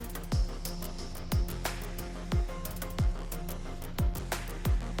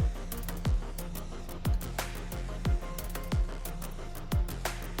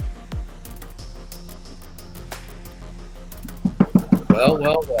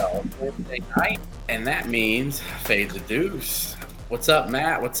Well. Thursday night, and that means Fade the Duce. What's up,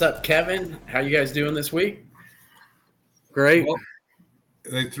 Matt? What's up, Kevin? How you guys doing this week? Great. Well,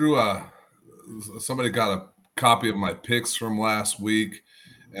 they threw somebody got a copy of my picks from last week,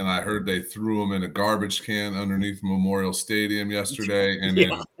 and I heard they threw them in a garbage can underneath Memorial Stadium yesterday, and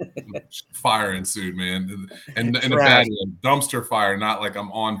then fire ensued, man. And a bad dumpster fire, not like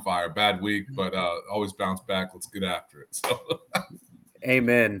I'm on fire. Bad week, but always bounce back. Let's get after it. So,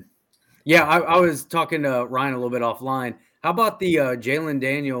 Amen. Yeah, I was talking to Ryan a little bit offline. How about the Jalen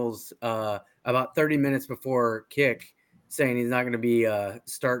Daniels about 30 minutes before kick saying he's not going to be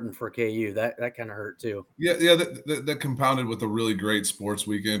starting for KU? That kind of hurt too. Yeah, that compounded with a really great sports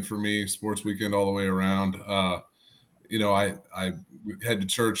weekend for me. Sports weekend all the way around. I head to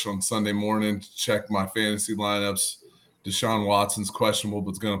church on Sunday morning to check my fantasy lineups. Deshaun Watson's questionable,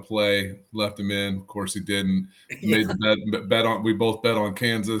 but's going to play. Left him in. Of course, he didn't. Made the bet on. We both bet on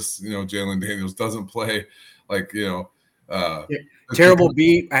Kansas. Jalen Daniels doesn't play. Terrible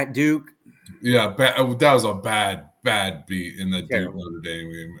beat at Duke. Yeah, that was a bad beat in the Duke Notre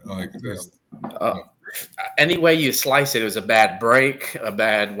Dame game. Any way you slice it was a bad break, a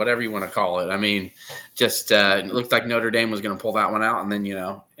bad whatever you want to call it. I mean, just it looked like Notre Dame was going to pull that one out, and then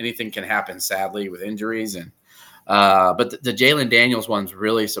anything can happen sadly with injuries and. But the Jalen Daniels ones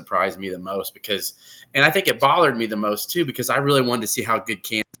really surprised me the most and I think it bothered me the most too, because I really wanted to see how good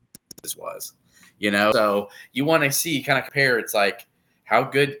Kansas was, so you want to see, kind of compare. It's like, how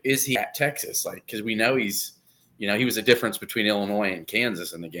good is he at Texas? Like, cause we know he's, he was a difference between Illinois and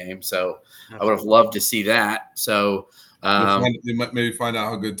Kansas in the game. So I would have loved to see that. So, you might maybe find out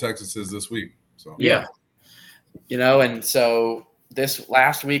how good Texas is this week. So, yeah, and so this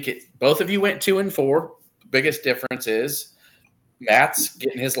last week, both of you went 2-4. Biggest difference is Matt's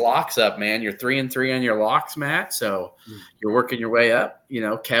getting his locks up, man. You're 3-3 on your locks, Matt. So you're working your way up.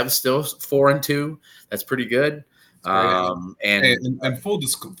 Kev's still 4-2. That's pretty good. And full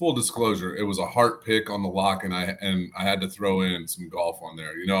disclosure, it was a heart pick on the lock, and I had to throw in some golf on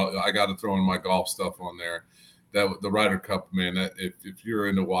there. I got to throw in my golf stuff on there. That the Ryder Cup, man. That if you're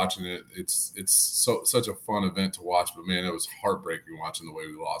into watching it, it's such a fun event to watch. But man, it was heartbreaking watching the way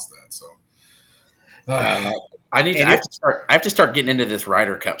we lost that. So. I have to start getting into this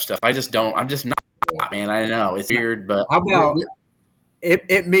Ryder Cup stuff. I'm just not, man. I know it's weird, but how about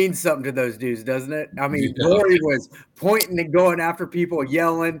it means something to those dudes, doesn't it? I mean, Rory was pointing and going after people,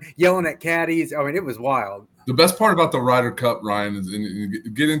 yelling at caddies. I mean, it was wild. The best part about the Ryder Cup, Ryan, is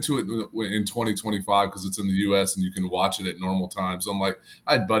and get into it in 2025 because it's in the U.S. and you can watch it at normal times. So I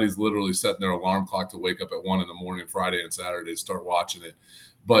had buddies literally setting their alarm clock to wake up at 1 a.m. Friday and Saturday to start watching it.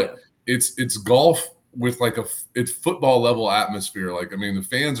 But it's golf with it's football level atmosphere. The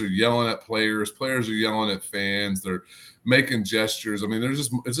fans are yelling at players are yelling at fans. They're making gestures. I mean,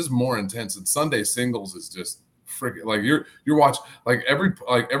 it's just more intense. And Sunday singles is just freaking you're watching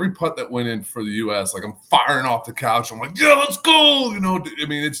every putt that went in for the U.S. I'm firing off the couch. I'm like, yeah, let's go.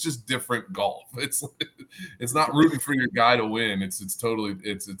 It's just different golf. It's not rooting for your guy to win. It's totally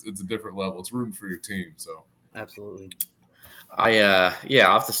it's a different level. It's rooting for your team. So absolutely. I'll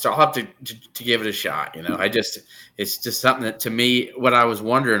have to start. I'll have to give it a shot. It's just something that, to me, what I was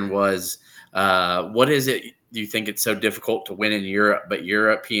wondering was, what is it? Do you think it's so difficult to win in Europe, but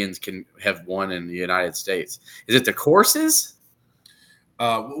Europeans can have won in the United States? Is it the courses?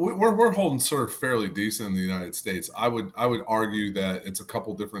 We're holding serve fairly decent in the United States. I would argue that it's a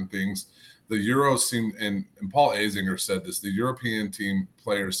couple different things. The Euros seem, and Paul Azinger said this, the European team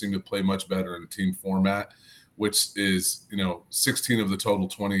players seem to play much better in a team format, which is, 16 of the total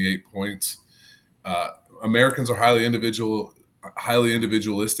 28 points. Americans are highly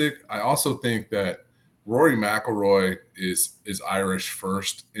individualistic. I also think that Rory McIlroy is Irish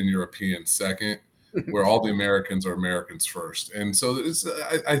first and European second, where all the Americans are Americans first. And so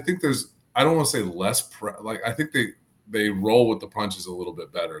I think I don't want to say less, I think they roll with the punches a little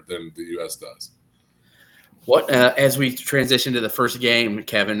bit better than the U.S. does. What, as we transition to the first game,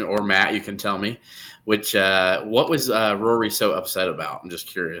 Kevin or Matt, you can tell me, what was Rory so upset about? I'm just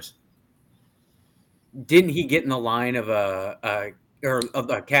curious. Didn't he get in the line of a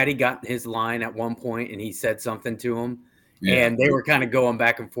caddy got his line at one point and he said something to him, and they were kind of going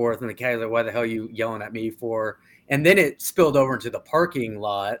back and forth, and the caddy's like, "Why the hell are you yelling at me for?" And then it spilled over into the parking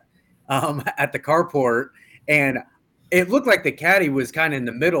lot at the carport, and it looked like the caddy was kind of in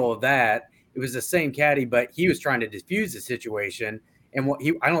the middle of that. It was the same caddy, but he was trying to diffuse the situation. And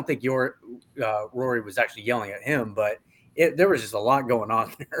I don't think Rory was actually yelling at him, but there was just a lot going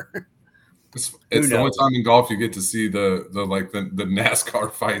on there. It's the only time in golf you get to see the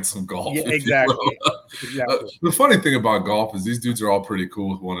NASCAR fights of golf. Yeah, exactly. Exactly. The funny thing about golf is these dudes are all pretty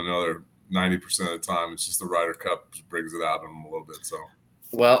cool with one another 90% of the time. It's just the Ryder Cup just brings it out of them a little bit. So,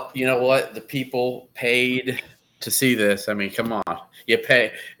 well, you know what? The people paid to see this. I mean, come on. You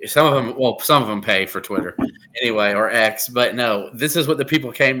pay some of them pay for Twitter anyway, or X, but no, this is what the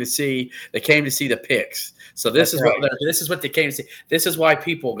people came to see. They came to see the picks. So this is what they came to see. This is why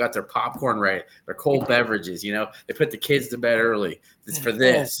people got their popcorn ready, their cold beverages, they put the kids to bed early. It's for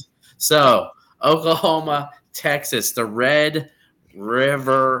this. So Oklahoma, Texas, the Red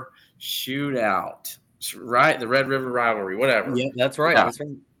River Shootout, right? The Red River rivalry, whatever. Yeah, that's right. Yeah. That's right.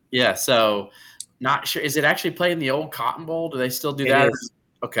 Yeah, so not sure. Is it actually played in the old Cotton Bowl? Do they still do that?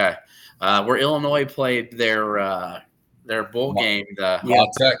 Okay. Where Illinois played their bowl game.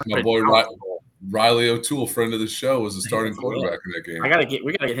 Tech, my boy Riley O'Toole, friend of the show, was the starting quarterback in that game.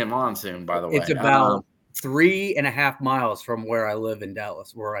 We gotta get him on soon, by the way. It's about 3.5 miles from where I live in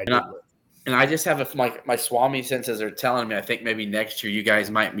Dallas, where I live. And I just have my Swami senses are telling me I think maybe next year you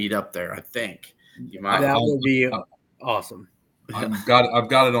guys might meet up there. I think you might. That would be awesome. I've got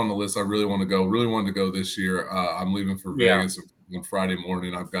it on the list. I really want to go. Really wanted to go this year. I'm leaving for Vegas on Friday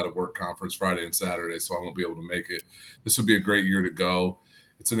morning. I've got a work conference Friday and Saturday, so I won't be able to make it. This would be a great year to go.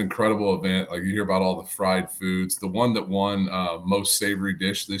 It's an incredible event. Like, you hear about all the fried foods. The one that won most savory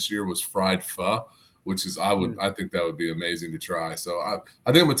dish this year was fried pho, which is I think that would be amazing to try. So I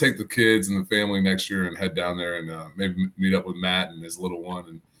think I'm gonna take the kids and the family next year and head down there and maybe meet up with Matt and his little one.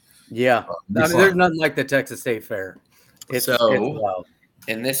 And there's nothing like the Texas State Fair. It's wild.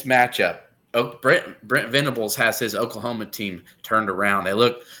 In this matchup, Brent Venables has his Oklahoma team turned around. They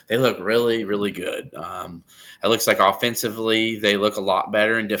look really, really good. It looks like offensively they look a lot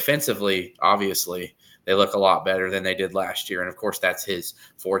better, and defensively, obviously, they look a lot better than they did last year. And of course, that's his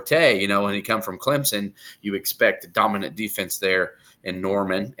forte. When you come from Clemson, you expect a dominant defense there in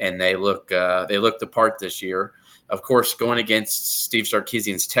Norman, and they look the part this year. Of course, going against Steve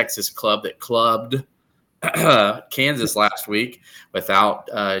Sarkisian's Texas club that clubbed Kansas last week without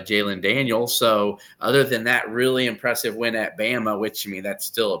Jalen Daniels. So other than that really impressive win at Bama, which, that's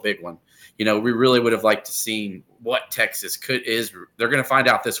still a big one. We really would have liked to see what Texas is. They're going to find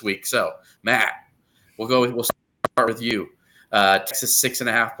out this week. So Matt, we'll start with you. Texas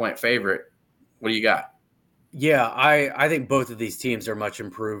 6.5 point favorite. What do you got? Yeah, I think both of these teams are much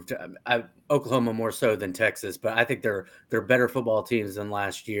improved. Oklahoma more so than Texas, but I think they're better football teams than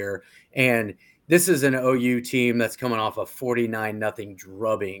last year. And this is an OU team that's coming off a 49-0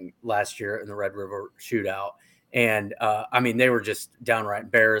 drubbing last year in the Red River Shootout. And, they were just downright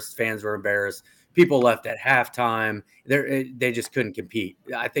embarrassed. Fans were embarrassed. People left at halftime. They just couldn't compete.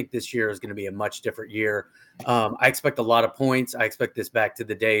 I think this year is going to be a much different year. I expect a lot of points. I expect this back to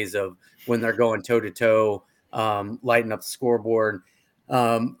the days of when they're going toe-to-toe, lighting up the scoreboard.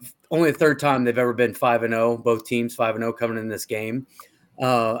 Only the third time they've ever been 5-0, both teams 5-0 coming in this game.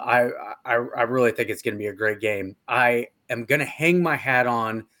 I really think it's going to be a great game. I am going to hang my hat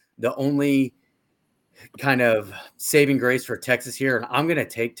on the only kind of saving grace for Texas here, and I'm going to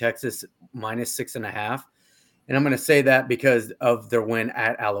take Texas minus 6.5. And I'm going to say that because of their win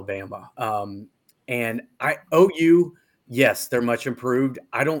at Alabama. And OU, yes, they're much improved.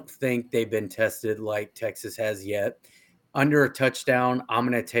 I don't think they've been tested like Texas has yet. Under a touchdown, I'm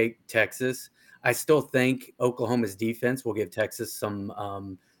going to take Texas. I still think Oklahoma's defense will give Texas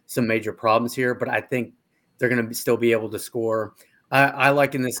some major problems here, but I think they're going to still be able to score. I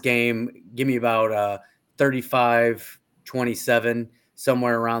like in this game, give me about 35-27,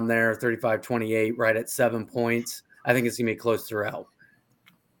 somewhere around there, 35-28, right at 7 points. I think it's going to be close throughout.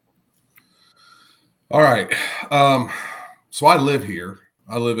 All right. So I live here.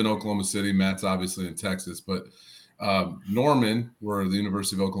 I live in Oklahoma City. Matt's obviously in Texas, but Norman, where the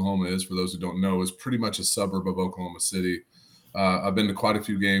University of Oklahoma is, for those who don't know, is pretty much a suburb of Oklahoma City. I've been to quite a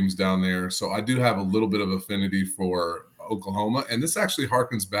few games down there, so I do have a little bit of affinity for Oklahoma, and this actually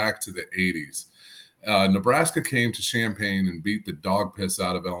harkens back to the 80s. Nebraska came to Champaign and beat the dog piss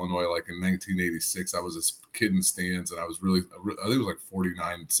out of Illinois like in 1986. I was a kid in the stands, and I think it was like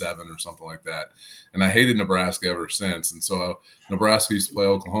 49-7 or something like that. And I hated Nebraska ever since. And so Nebraska used to play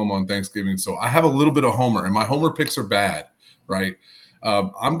Oklahoma on Thanksgiving. So I have a little bit of homer, and my homer picks are bad, right?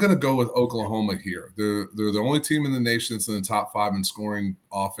 I'm going to go with Oklahoma here. They're the only team in the nation that's in the top 5 in scoring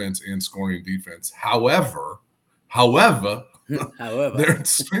offense and scoring defense. However, their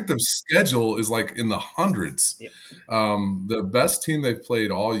strength of schedule is like in the hundreds. Yep. The best team they've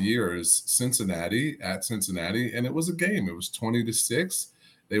played all year is Cincinnati, at Cincinnati, and it was a game. It was 20-6.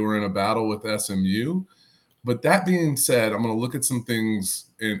 They were in a battle with SMU. But that being said, I'm going to look at some things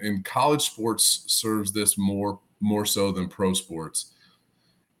in college sports serves this more so than pro sports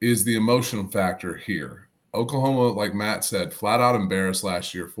is the emotional factor here. Oklahoma, like Matt said, flat out embarrassed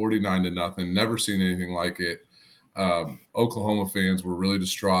last year, 49-0. Never seen anything like it. Oklahoma fans were really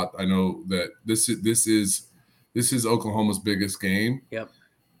distraught. I know that this is Oklahoma's biggest game. Yep.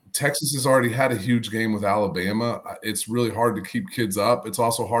 Texas has already had a huge game with Alabama. It's really hard to keep kids up. It's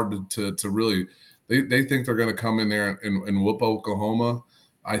also hard to really they think they're going to come in there and whoop Oklahoma.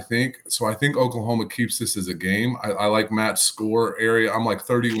 I think Oklahoma keeps this as a game. I like Matt's score area. I'm like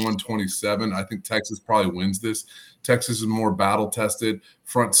 31-27. I think Texas probably wins this. Texas is more battle tested.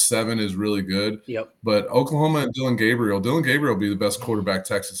 Front seven is really good. Yep. But Oklahoma and Dylan Gabriel will be the best quarterback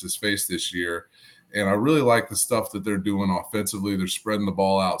Texas has faced this year. And I really like the stuff that they're doing offensively. They're spreading the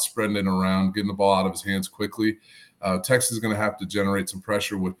ball out, spreading it around, getting the ball out of his hands quickly. Texas is going to have to generate some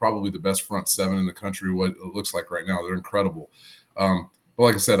pressure with probably the best front seven in the country, what it looks like right now. They're incredible. But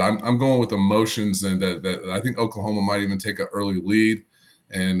like I said, I'm going with emotions, and that I think Oklahoma might even take an early lead.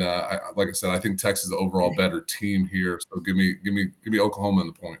 And like I said, I think Texas is the overall better team here. So give me Oklahoma in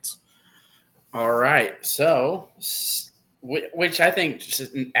the points. All right. So, which I think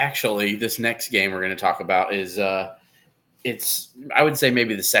actually this next game we're going to talk about is it's I would say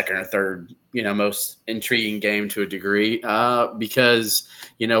maybe the second or third most intriguing game to a degree because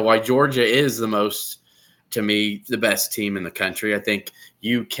why Georgia is the most, to me, the best team in the country. I think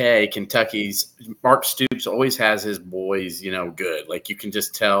UK, Kentucky's Mark Stoops always has his boys, good. Like you can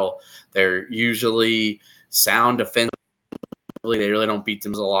just tell they're usually sound defensively. They really don't beat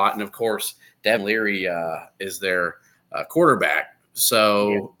them a lot. And of course, Devin Leary is their quarterback.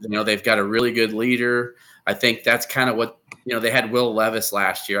 So, they've got a really good leader. I think that's kind of what, they had Will Levis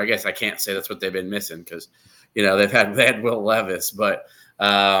last year. I guess I can't say that's what they've been missing because, they had Will Levis, but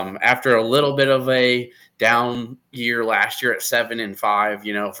after a little bit of a down year last year at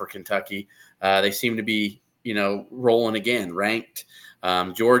 7-5, for Kentucky, they seem to be, rolling again, ranked.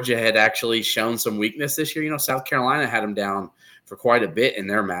 Georgia had actually shown some weakness this year. South Carolina had them down for quite a bit in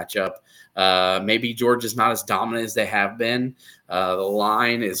their matchup. Maybe Georgia's not as dominant as they have been. The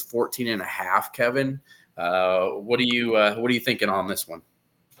line is 14.5, Kevin. What are you thinking on this one?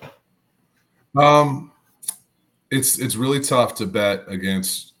 It's really tough to bet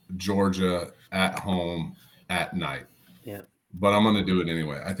against Georgia at home at night. Yeah. But I'm going to do it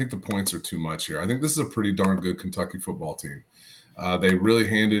anyway. I think the points are too much here. I think this is a pretty darn good Kentucky football team. They really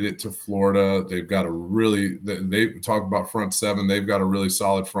handed it to Florida. They've got they talk about front seven. They've got a really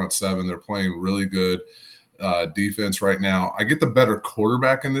solid front seven. They're playing really good defense right now. I get the better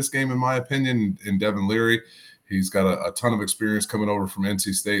quarterback in this game, in my opinion, in Devin Leary. He's got a ton of experience coming over from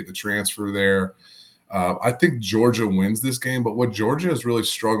NC State, the transfer there. I think Georgia wins this game, but what Georgia is really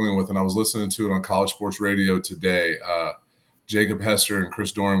struggling with, and I was listening to it on College Sports Radio today, Jacob Hester and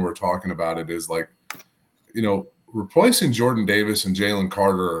Chris Doran were talking about it, is like, replacing Jordan Davis and Jalen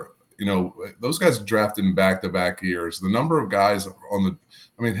Carter, those guys drafted in back-to-back years. The number of guys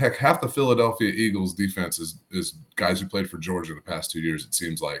heck, half the Philadelphia Eagles defense is guys who played for Georgia the past 2 years, it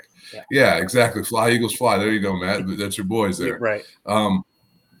seems like. Yeah, exactly. Fly, Eagles, fly. There you go, Matt. That's your boys there. Right.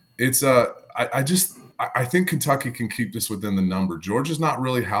 I think Kentucky can keep this within the number. Georgia's not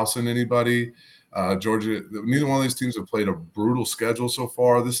really housing anybody. Georgia, neither one of these teams have played a brutal schedule so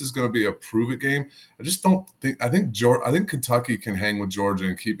far. This is going to be a prove it game. I just don't think. I think Kentucky can hang with Georgia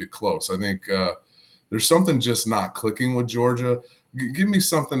and keep it close. I think there's something just not clicking with Georgia. Give me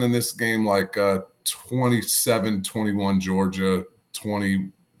something in this game like 27-21 Georgia,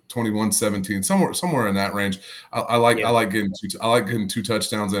 21-17, somewhere in that range. I like getting two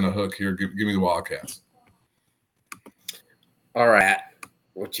touchdowns and a hook here. Give me the Wildcats. All right.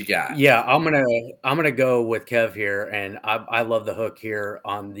 What you got? Yeah, I'm gonna go with Kev here, and I love the hook here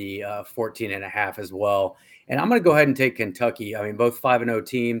on the 14.5 as well. And I'm gonna go ahead and take Kentucky. I mean, both 5-0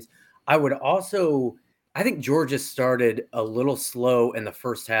 teams. I think Georgia started a little slow in the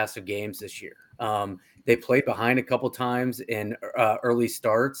first half of games this year. They played behind a couple times in early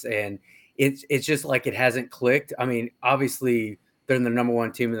starts, and it's just like it hasn't clicked. I mean, obviously they're the number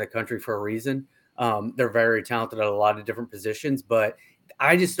one team in the country for a reason. They're very talented at a lot of different positions, but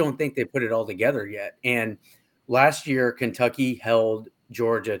I just don't think they put it all together yet. And last year, Kentucky held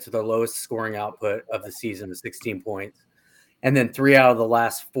Georgia to their lowest scoring output of the season of 16 points. And then 3 out of the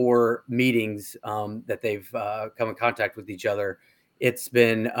last 4 meetings that they've come in contact with each other, it's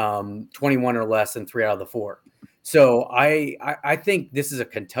been 21 or less in 3 out of the 4. So I think this is a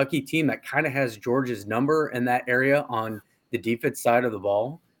Kentucky team that kind of has Georgia's number in that area on the defense side of the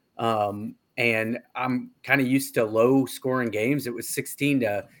ball. And I'm kind of used to low scoring games. It was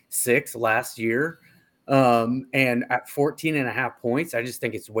 16-6 last year. And at 14.5 points, I just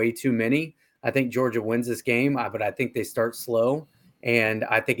think it's way too many. I think Georgia wins this game, but I think they start slow. And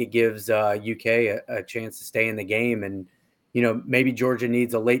I think it gives UK a chance to stay in the game. And, maybe Georgia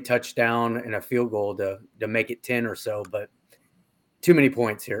needs a late touchdown and a field goal to make it 10 or so, but too many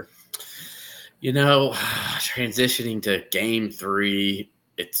points here. Transitioning to game 3,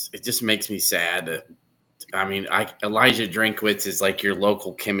 it just makes me sad. Elijah Drinkwitz is like your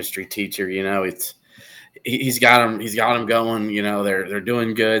local chemistry teacher. He's got him going. They're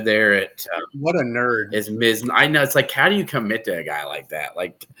doing good there at. What a nerd! Is Miz? I know, it's like, how do you commit to a guy like that?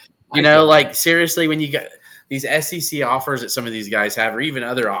 Like, seriously, when you got these SEC offers that some of these guys have, or even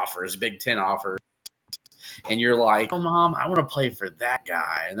other offers, Big Ten offers, and you're like, oh, Mom, I want to play for that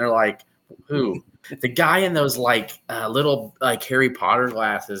guy, and they're like, who? The guy in those little Harry Potter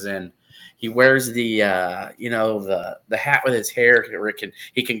glasses, and he wears the the hat with his hair.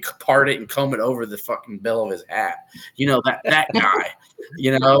 He can part it and comb it over the fucking bill of his hat. That guy.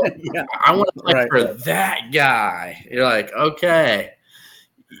 Yeah. I want to play for that guy. You're like, okay.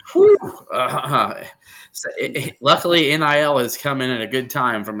 Luckily, NIL is coming at a good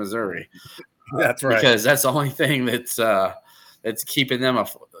time for Missouri. That's right, because that's the only thing that's keeping them where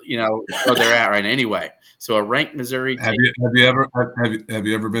they're at right now. Anyway, so a ranked Missouri team. Have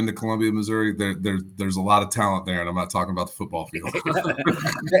you ever been to Columbia, Missouri? There's a lot of talent there, and I'm not talking about the football field.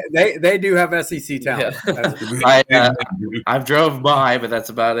 they do have SEC talent. Yeah. I've drove by, but that's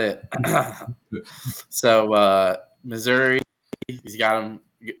about it. So Missouri, he's got them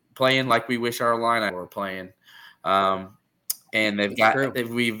playing like we wish our line were playing. And they've got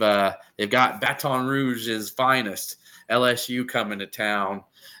Baton Rouge's finest, LSU, coming to town.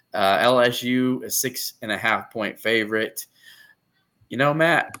 LSU is 6.5 point favorite.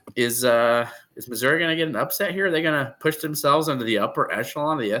 Matt, is Missouri going to get an upset here? Are they going to push themselves into the upper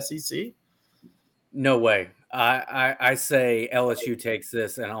echelon of the SEC? No way. I say LSU takes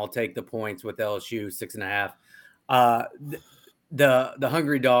this, and I'll take the points with LSU 6.5. The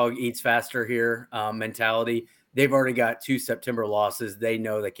hungry dog eats faster here mentality. They've already got 2 September losses. They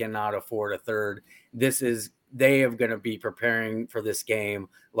know they cannot afford a third. They are going to be preparing for this game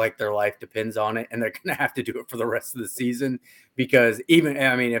like their life depends on it, and they're going to have to do it for the rest of the season because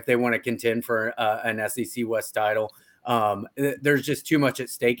if they want to contend for an SEC West title, there's just too much at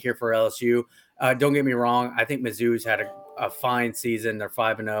stake here for LSU. Don't get me wrong. I think Mizzou's had a fine season. They're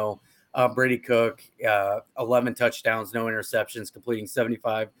 5-0. Brady Cook, 11 touchdowns, no interceptions, completing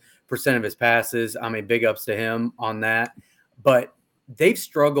 75% of his passes. Big ups to him on that. But they've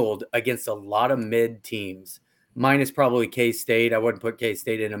struggled against a lot of mid teams, minus probably K-State. I wouldn't put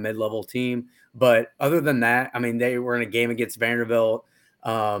K-State in a mid-level team. But other than that, they were in a game against Vanderbilt.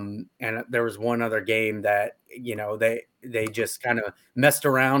 And there was one other game that, they just kind of messed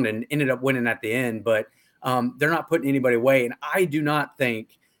around and ended up winning at the end. But they're not putting anybody away. And I do not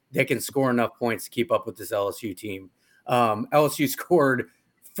think they can score enough points to keep up with this LSU team. LSU scored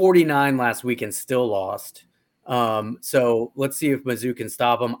 49 last week and still lost. So let's see if Mizzou can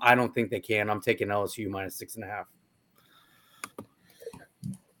stop them. I don't think they can. I'm taking LSU minus 6.5.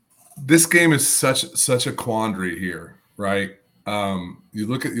 This game is such a quandary here, right? You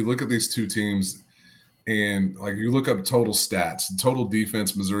look at these two teams, and you look up total stats, total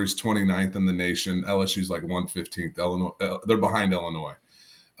defense. Missouri's 29th in the nation. LSU's 115th. Illinois, they're behind Illinois.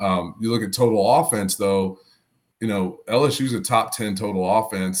 You look at total offense, though. LSU's a top 10 total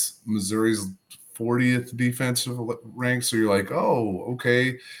offense. Missouri's 40th defensive rank. So you're like, oh,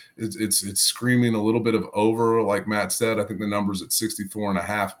 okay. It's screaming a little bit of over, like Matt said. I think the number's at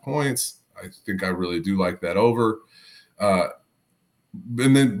 64.5 points. I think I really do like that over. But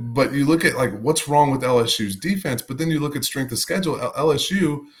you look at what's wrong with LSU's defense, but then you look at strength of schedule.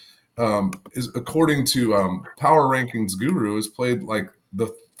 LSU is, according to Power Rankings Guru, has played the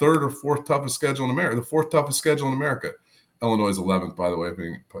third or fourth toughest schedule in America, the fourth toughest schedule in America. Illinois is 11th, by the way, if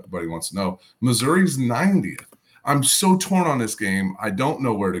anybody wants to know. Missouri's 90th. I'm so torn on this game. I don't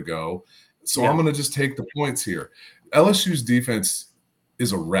know where to go. So I'm going to just take the points here. LSU's defense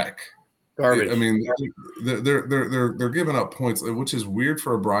is a wreck. Garbage. They're giving up points, which is weird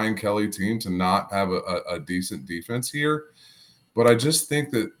for a Brian Kelly team to not have a decent defense here. But I just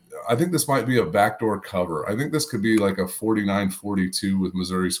think this might be a backdoor cover. I think this could be like a 49-42 with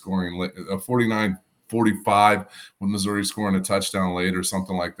Missouri scoring a 49-45 with Missouri scoring a touchdown late or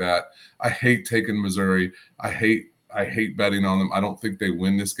something like that. I hate taking Missouri. I hate betting on them. I don't think they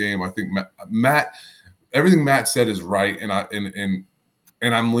win this game. I think Matt, everything Matt said is right, and I want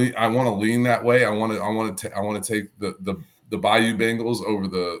to lean that way. I want to take the Bayou Bengals over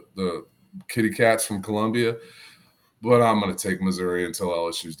the Kitty Cats from Columbia. But I'm going to take Missouri until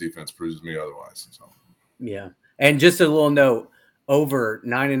LSU's defense proves me otherwise. So Yeah. And just a little note, over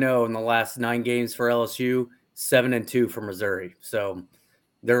 9-0 in the last 9 games for LSU, 7-2 for Missouri. So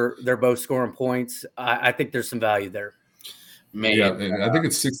they're both scoring points. I think there's some value there. Man, yeah, and I think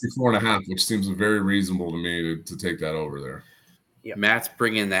it's 64.5, which seems very reasonable to me to take that over there. Yep. Matt's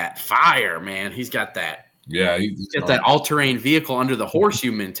bringing that fire, man. He's got that. Yeah, he's got that all-terrain vehicle under the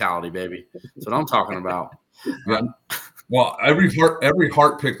horseshoe mentality, baby. That's what I'm talking about. Yeah. Well, every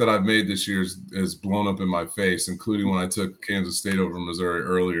heart pick that I've made this year is blown up in my face, including when I took Kansas State over Missouri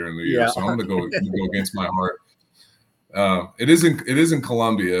earlier in the year. So I'm going to go against my heart. It is in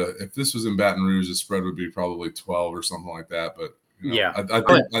Columbia. If this was in Baton Rouge, the spread would be probably 12 or something like that. But yeah, I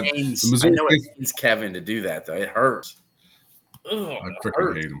know it pains Kevin to do that though. It hurts. Ugh, I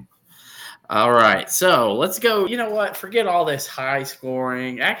freaking hate him. All right, so let's go. You know what? Forget all this high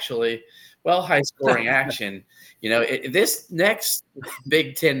scoring. Actually, high scoring action. This next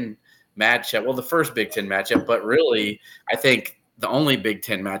Big Ten matchup. Well, the first Big Ten matchup, but really, I think the only Big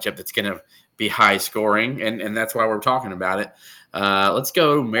Ten matchup that's going to be high scoring, and that's why we're talking about it. Let's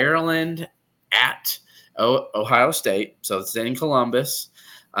go Maryland at Ohio State. So it's in Columbus.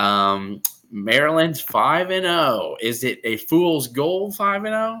 Maryland's 5-0. Is it a fool's gold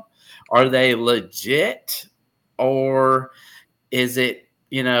 5-0? Are they legit, or is it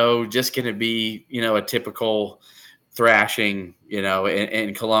just going to be a typical thrashing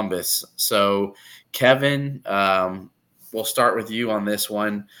in Columbus? So Kevin, we'll start with you on this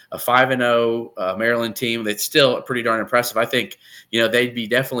one. A 5-0 Maryland team that's still pretty darn impressive. I think they'd be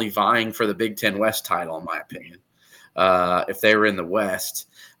definitely vying for the Big Ten West title, in my opinion, if they were in the West.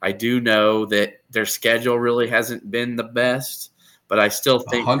 I do know that their schedule really hasn't been the best, but I still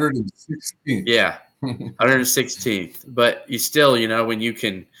think 116th. Yeah, 116th. But you still, when you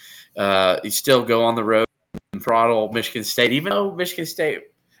can, you still go on the road and throttle Michigan State, even though Michigan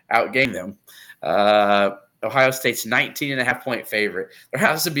State outgained them. Ohio State's 19.5-point favorite. There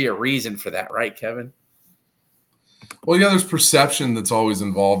has to be a reason for that, right, Kevin? Well, yeah, there's perception that's always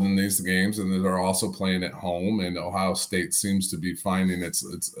involved in these games, and they're also playing at home. And Ohio State seems to be finding its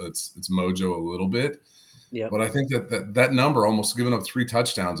mojo a little bit. Yeah, but I think that number, almost giving up 3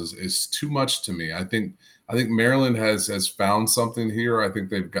 touchdowns, is too much to me. I think Maryland has found something here. I think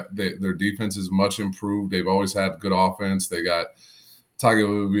they've got their defense is much improved. They've always had good offense. They got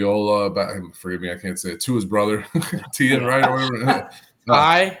Tagovailoa, forgive me, I can't say it, to his brother, Tia, right? Or whatever.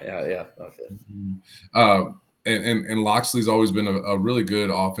 Yeah. Okay. And Loxley's always been a really good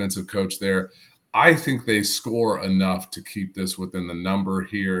offensive coach there. I think they score enough to keep this within the number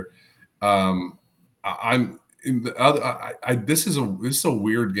here. I'm in the other. This is a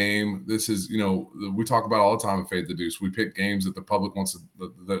weird game. This is we talk about all the time in Fade the Duce. We pick games that the public wants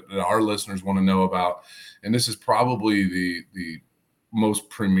that our listeners want to know about, and this is probably the most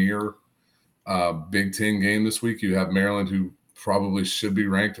premier Big Ten game this week. You have Maryland, who probably should be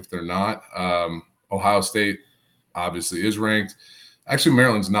ranked if they're not. Ohio State obviously is ranked. Actually,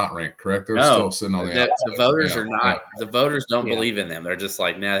 Maryland's not ranked, correct? They're still sitting on the outside. The voters are not. Yeah. The voters don't believe in them. They're just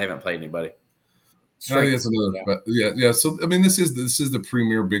like, they haven't played anybody. I think that's another, but yeah. So I mean, this is the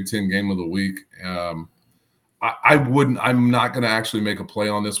premier Big Ten game of the week. I'm not going to actually make a play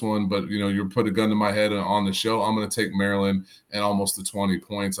on this one, but you put a gun to my head on the show. I'm going to take Maryland and almost the 20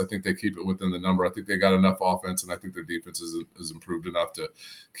 points. I think they keep it within the number. I think they got enough offense, and I think their defense is improved enough to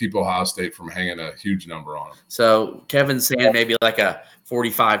keep Ohio State from hanging a huge number on them. So Kevin's saying maybe like a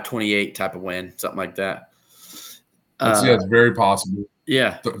 45-28 type of win, something like that. It's very possible.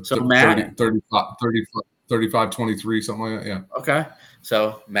 Yeah. So Matt, 35-23, something like that. Yeah. Okay.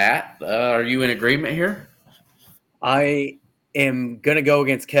 So Matt, are you in agreement here? I am going to go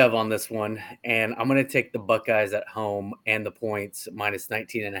against Kev on this one, and I'm going to take the Buckeyes at home and the points minus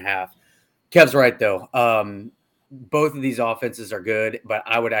 19.5. Kev's right, though. Both of these offenses are good, but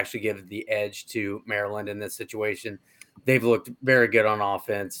I would actually give the edge to Maryland in this situation. They've looked very good on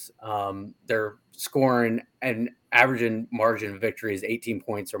offense. They're scoring and averaging margin of victory is 18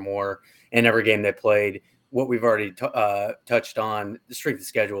 points or more in every game they played. What we've already touched on, the strength of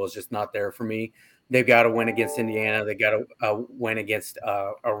schedule is just not there for me. They've got to win against Indiana. They got to win against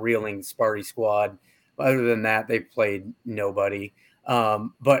a reeling Sparty squad. Other than that, they've played nobody.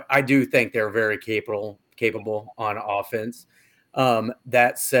 But I do think they're very capable on offense.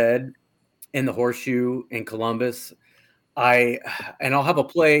 That said, in the horseshoe in Columbus, I'll have a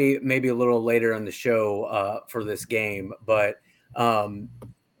play maybe a little later in the show for this game. But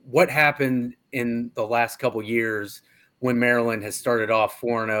what happened in the last couple years when Maryland has started off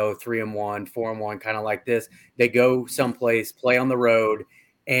 4-0, 3-1, 4-1, kind of like this? They go someplace, play on the road,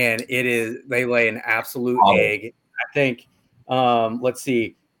 and they lay an absolute egg. I think, let's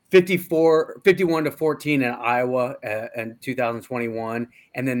see, 51-14 in Iowa in 2021,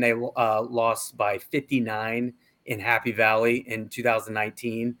 and then they lost by 59 in Happy Valley in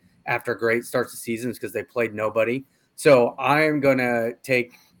 2019 after a great start to seasons because they played nobody. So I'm gonna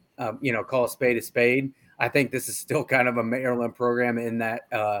take, call a spade a spade. I think this is still kind of a Maryland program in that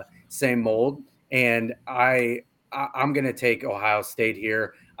same mold, and I'm gonna take Ohio State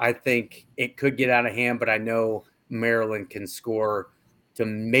here. I think it could get out of hand, but I know Maryland can score to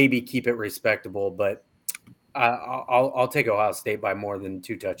maybe keep it respectable, but I'll take Ohio State by more than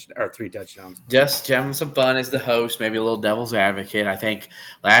 3 touchdowns. Just having some fun as the host, maybe a little devil's advocate. I think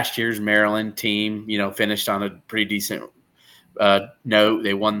last year's Maryland team, finished on a pretty decent note.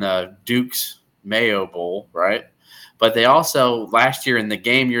 They won the Duke's Mayo Bowl, right? But they also, last year in the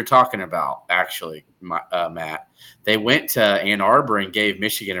game you're talking about, actually, Matt, they went to Ann Arbor and gave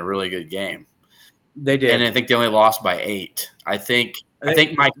Michigan a really good game. They did. And I think they only lost by 8. I think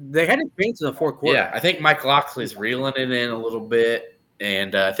they had a chance in the fourth quarter. Yeah, I think Mike Locksley's reeling it in a little bit.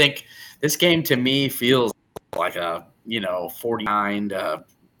 And I think this game to me feels like a, 49 to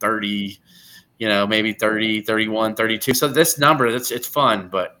 30, maybe 30, 31, 32. So this number, it's fun.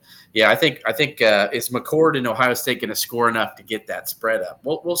 But, yeah, I think is McCord and Ohio State going to score enough to get that spread up?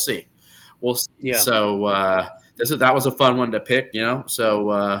 We'll see. We'll see. Yeah. So that was a fun one to pick, So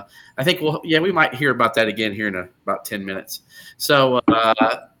I think we might hear about that again here in about 10 minutes. So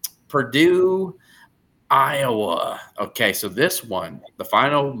Purdue, Iowa. Okay, so this one, the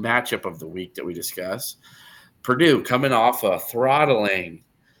final matchup of the week that we discuss. Purdue coming off a throttling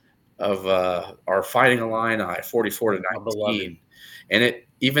of our Fighting Illini, 44-19, and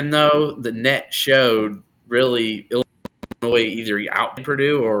even though the net showed really Illinois either out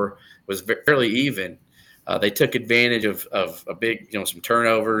Purdue or was fairly even. They took advantage of a big, some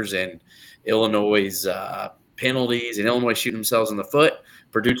turnovers and Illinois' penalties, and Illinois shooting themselves in the foot.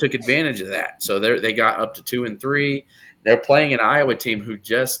 Purdue took advantage of that, so they got up to 2-3. They're playing an Iowa team who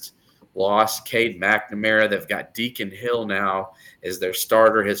just lost Cade McNamara. They've got Deacon Hill now as their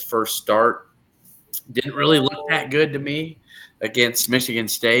starter. His first start didn't really look that good to me against Michigan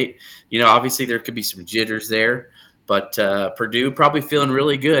State. Obviously there could be some jitters there, but Purdue probably feeling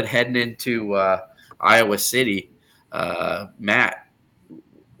really good heading into Iowa City. Matt,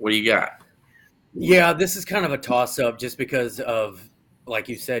 what do you got? Yeah, this is kind of a toss-up just because of, like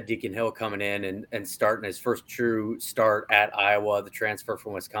you said, Deacon Hill coming in and starting his first true start at Iowa, the transfer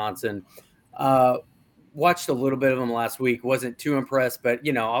from Wisconsin. Watched a little bit of him last week. Wasn't too impressed, but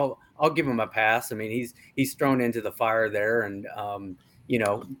I'll give him a pass. I mean, he's thrown into the fire there, and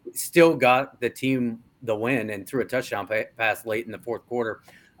still got the team the win and threw a touchdown pass late in the fourth quarter.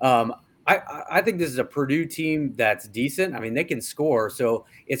 I think this is a Purdue team that's decent. I mean, they can score, so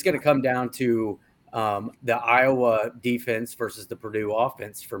it's going to come down to the Iowa defense versus the Purdue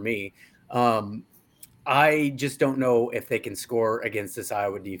offense for me. I just don't know if they can score against this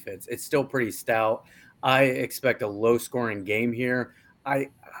Iowa defense. It's still pretty stout. I expect a low-scoring game here. I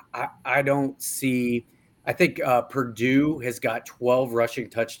don't see – I think Purdue has got 12 rushing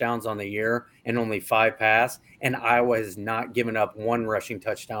touchdowns on the year and only 5 pass, and Iowa has not given up 1 rushing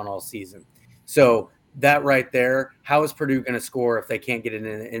touchdown all season. So that right there, how is Purdue going to score if they can't get it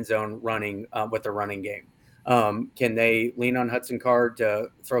in the end zone running with the running game? Can they lean on Hudson Card to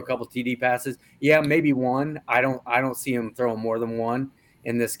throw a couple TD passes? Yeah, maybe 1. I don't see him throwing more than 1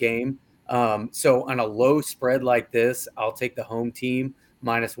 in this game. So on a low spread like this, I'll take the home team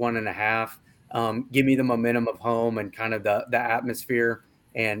 -1.5. Give me the momentum of home and kind of the atmosphere,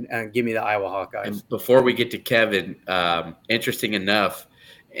 and give me the Iowa Hawkeyes. And before we get to Kevin, interesting enough,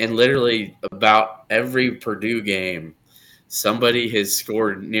 and literally about every Purdue game, somebody has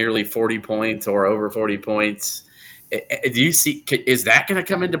scored nearly 40 points or over 40 points. Do you see? Is that going to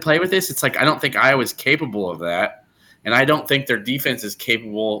come into play with this? It's like I don't think Iowa's capable of that, and I don't think their defense is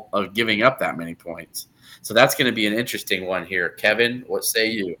capable of giving up that many points. So that's going to be an interesting one here. Kevin, what say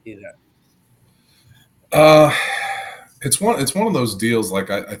you? It's one of those deals. Like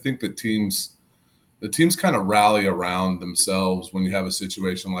I think the teams kind of rally around themselves when you have a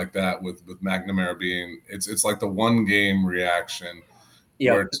situation like that with McNamara being. It's like the one game reaction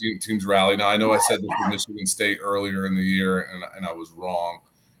where teams rally. Now I know I said this with Michigan State earlier in the year, and I was wrong.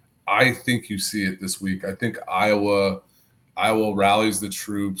 I think you see it this week. I think Iowa rallies the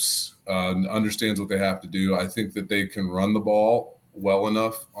troops, understands what they have to do. I think that they can run the ball well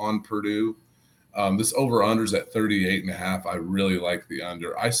enough on Purdue. This over-under's at 38.5. I really like the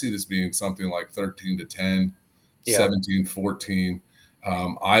under. I see this being something like 13-10, 17-14.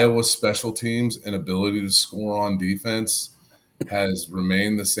 Iowa's special teams and ability to score on defense has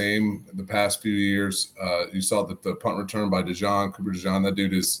remained the same the past few years. You saw that the punt return by Cooper DeJean, that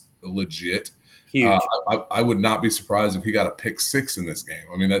dude is legit. Huge. I would not be surprised if he got a pick 6 in this game.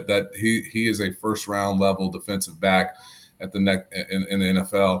 I mean, that he is a first round level defensive back at the neck in the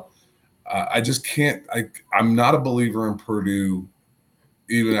NFL. I just can't. I'm not a believer in Purdue,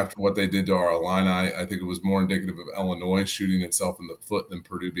 even after what they did to our Illini. I think it was more indicative of Illinois shooting itself in the foot than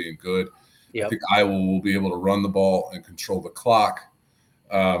Purdue being good. Yep. I think Iowa will be able to run the ball and control the clock.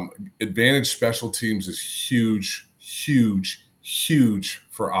 Advantage special teams is huge, huge, huge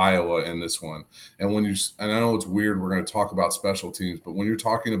for Iowa in this one. And I know it's weird, we're going to talk about special teams, but when you're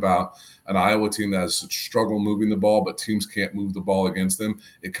talking about an Iowa team that has struggled moving the ball, but teams can't move the ball against them,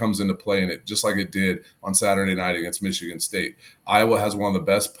 it comes into play in it, just like it did on Saturday night against Michigan State. Iowa has one of the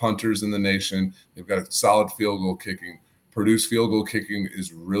best punters in the nation. They've got a solid field goal kicking. Purdue's field goal kicking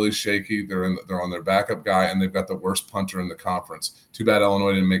is really shaky. They're on their backup guy, and they've got the worst punter in the conference. Too bad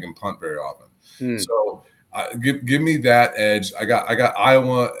Illinois didn't make him punt very often. So give me that edge. I got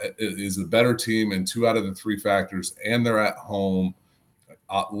Iowa is a better team in 2 out of the 3 factors, and they're at home.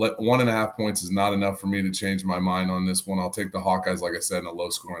 1.5 points is not enough for me to change my mind on this one. I'll take the Hawkeyes, like I said, in a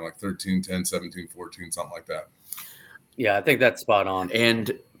low scoring, like 13-10, 17-14, something like that. Yeah, I think that's spot on.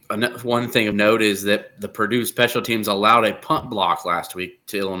 And one thing of note is that the Purdue special teams allowed a punt block last week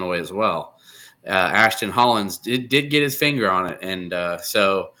to Illinois as well. Ashton Hollins did get his finger on it, and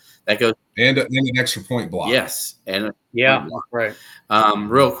so that goes and an extra point block. Yes, and right.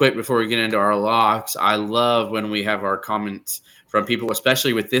 Real quick before we get into our locks, I love when we have our comments from people,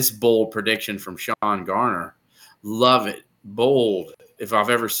 especially with this bold prediction from Sean Garner. Love it, bold. If I've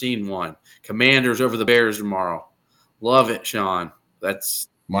ever seen one. Commanders over the Bears tomorrow. Love it, Sean. That's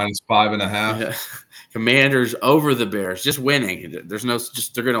 -5.5. Yeah. Commanders over the Bears, just winning. There's no,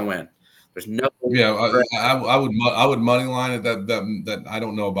 just they're gonna win. There's no. Yeah, I would money line it. That I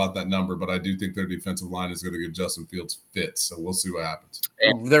don't know about that number, but I do think their defensive line is going to give Justin Fields fits. So we'll see what happens.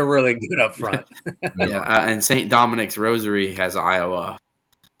 And they're really good up front. And St. Dominic's Rosary has Iowa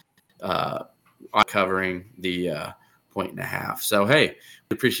covering the 1.5. So hey,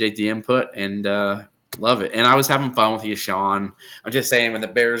 we appreciate the input and love it. And I was having fun with you, Sean. I'm just saying, when the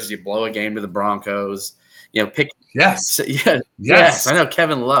Bears, you blow a game to the Broncos, pick. Yes. Yes. I know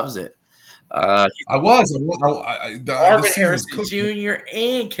Kevin loves it. Marvin Harrison Jr.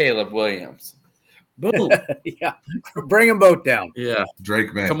 and Caleb Williams. Boom. Yeah. Bring them both down. Yeah.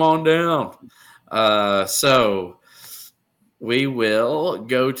 Drake, man. Come on down. So we will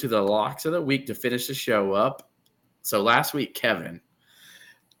go to the locks of the week to finish the show up. So last week, Kevin,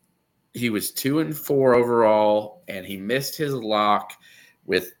 he was 2-4 overall, and he missed his lock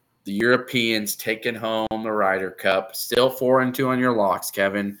with the Europeans taking home the Ryder Cup. Still 4-2 on your locks,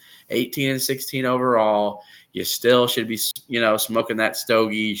 Kevin. 18-16 overall. You still should be, smoking that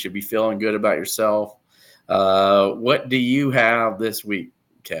stogie. You should be feeling good about yourself. What do you have this week,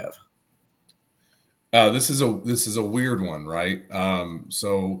 Kev? This is a weird one, right?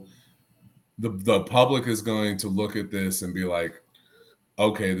 So the public is going to look at this and be like,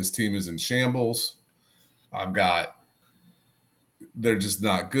 okay, this team is in shambles. They're just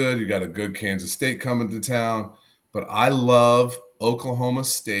not good. You got a good Kansas State coming to town. But I love Oklahoma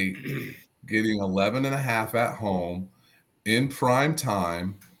State getting 11.5 at home in prime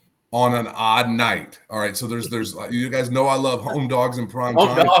time on an odd night. All right, so there's you guys know I love home dogs in prime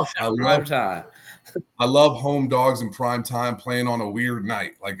time. I love home dogs in prime time playing on a weird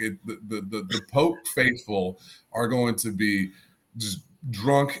night. Like the Pope faithful are going to be just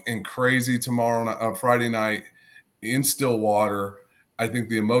drunk and crazy tomorrow, Friday night in Stillwater. I think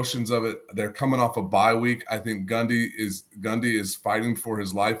the emotions of it, they're coming off a bye week. I think Gundy is fighting for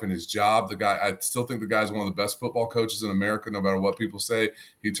his life and his job. I still think the guy's one of the best football coaches in America, no matter what people say.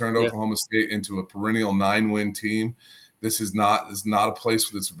 He turned Oklahoma State into a perennial 9-win team. This is not a place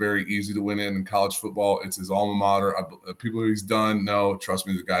that's very easy to win in college football. It's his alma mater. People he's done, no, trust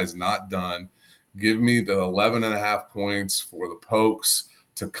me, the guy's not done. Give me the 11.5 points for the Pokes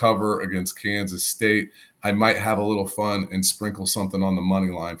to cover against Kansas State. I might have a little fun and sprinkle something on the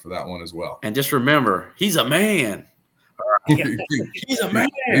money line for that one as well. And just remember, he's a man. He's a man.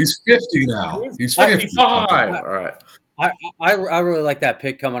 He's 50 now. He's 55. All right. I really like that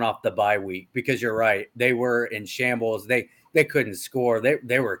pick coming off the bye week, because you're right. They were in shambles. They couldn't score.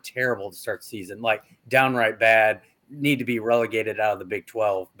 They were terrible to start the season, like downright bad. Need to be relegated out of the Big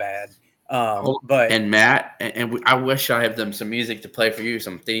 12 bad. And Matt, I wish I had them some music to play for you,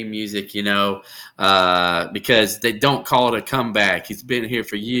 some theme music, because they don't call it a comeback. He's been here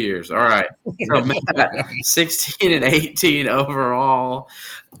for years. All right. So Matt, 16-18 overall,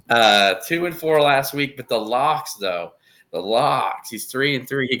 2-4 last week, but the locks though, The locks. He's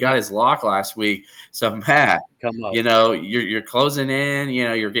 3-3. He got his lock last week. So Matt, Come up. you know, you're closing in. You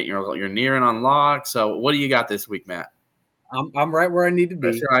know, you're nearing on lock. So what do you got this week, Matt? I'm right where I need to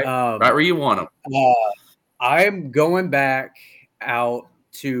be. That's right. Right where you want them. I'm going back out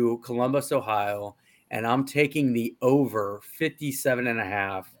to Columbus, Ohio, and I'm taking the over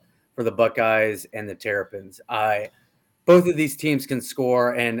 57.5 for the Buckeyes and the Terrapins. Both of these teams can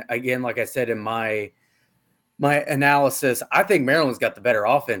score, and again, like I said in my analysis, I think Maryland's got the better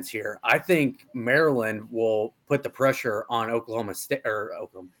offense here. I think Maryland will put the pressure on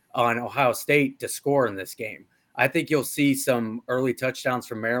on Ohio State to score in this game. I think you'll see some early touchdowns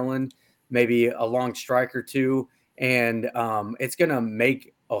from Maryland, maybe a long strike or two, and it's going to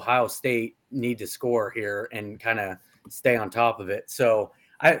make Ohio State need to score here and kind of stay on top of it. So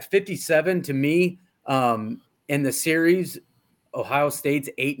 57 to me in the series, Ohio State's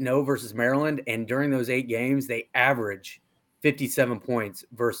 8-0 versus Maryland, and during those 8 games, they average 57 points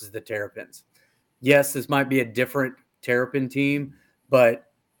versus the Terrapins. Yes, this might be a different Terrapin team, but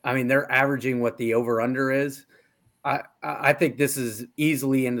I mean they're averaging what the over/under is. I think this is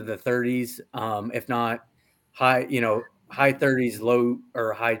easily into the 30s, if not high 30s, low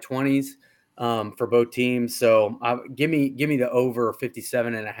or high 20s for both teams. So give me the over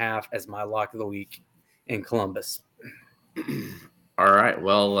 57.5 as my lock of the week in Columbus. All right.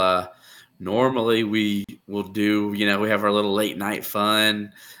 Well, normally we will do, you know, we have our little late night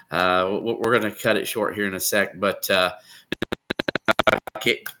fun. We're going to cut it short here in a sec, but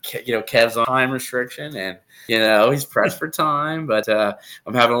Kev's on time restriction, and you know he's pressed for time, but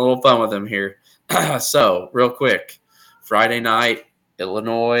I'm having a little fun with him here. So real quick, Friday night,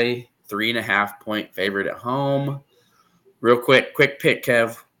 Illinois 3.5 point favorite at home. Real quick pick,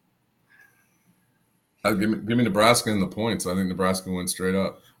 Kev. Give me Nebraska in the points. I think Nebraska wins straight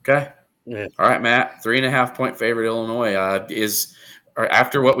up. Okay. Yeah. All right, Matt. 3.5 point favorite Illinois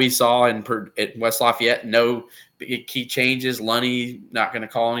after what we saw at West Lafayette. No key changes. Lunny not going to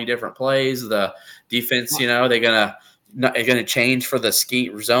call any different plays. The defense, you know, they're going to change for the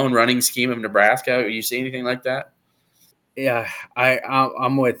zone running scheme of Nebraska. You see anything like that? Yeah,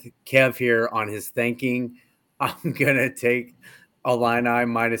 I'm with Kev here on his thinking. I'm gonna take Illini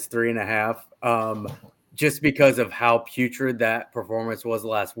minus 3.5. Just because of how putrid that performance was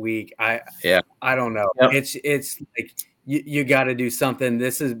last week. I don't know. Yep. It's like you got to do something.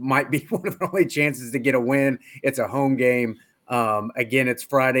 This might be one of the only chances to get a win. It's a home game. Again, it's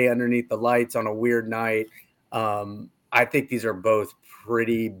Friday underneath the lights on a weird night. I think these are both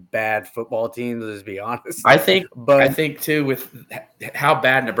pretty bad football teams, let's be honest. I think too, with how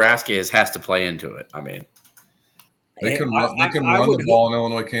bad Nebraska has to play into it. I mean, they can run the ball, and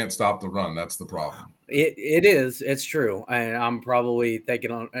Illinois can't stop the run. That's the problem. It is. It's true. And I'm probably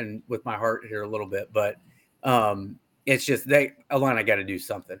thinking and with my heart here a little bit, but it's just Illini got to do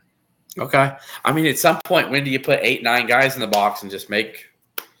something. Okay. I mean, at some point, when do you put 8-9 guys in the box and just make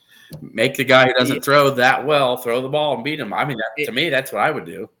the guy who doesn't throw that well throw the ball and beat him? I mean, to me, that's what I would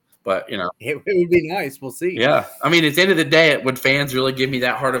do. But, you know. It would be nice. We'll see. Yeah. I mean, at the end of the day, would fans really give me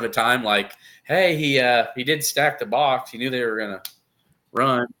that hard of a time? Like, hey, he did stack the box. He knew they were going to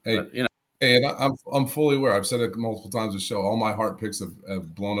run. Hey, but, you know. Hey, and I'm fully aware. I've said it multiple times on the show. All my heart picks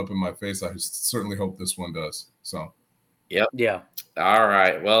have blown up in my face. I certainly hope this one does. So. Yep. Yeah. All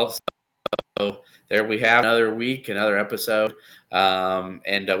right. Well, so there we have another week, another episode.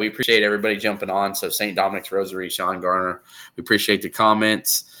 And we appreciate everybody jumping on. So St. Dominic's Rosary, Sean Garner, we appreciate the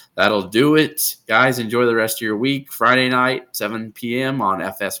comments. That'll do it. Guys, enjoy the rest of your week. Friday night, 7 p.m. on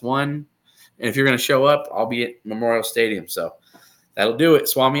FS1. And if you're going to show up, I'll be at Memorial Stadium. So that'll do it.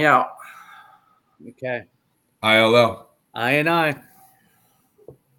 Swami out. Okay. ILL. I.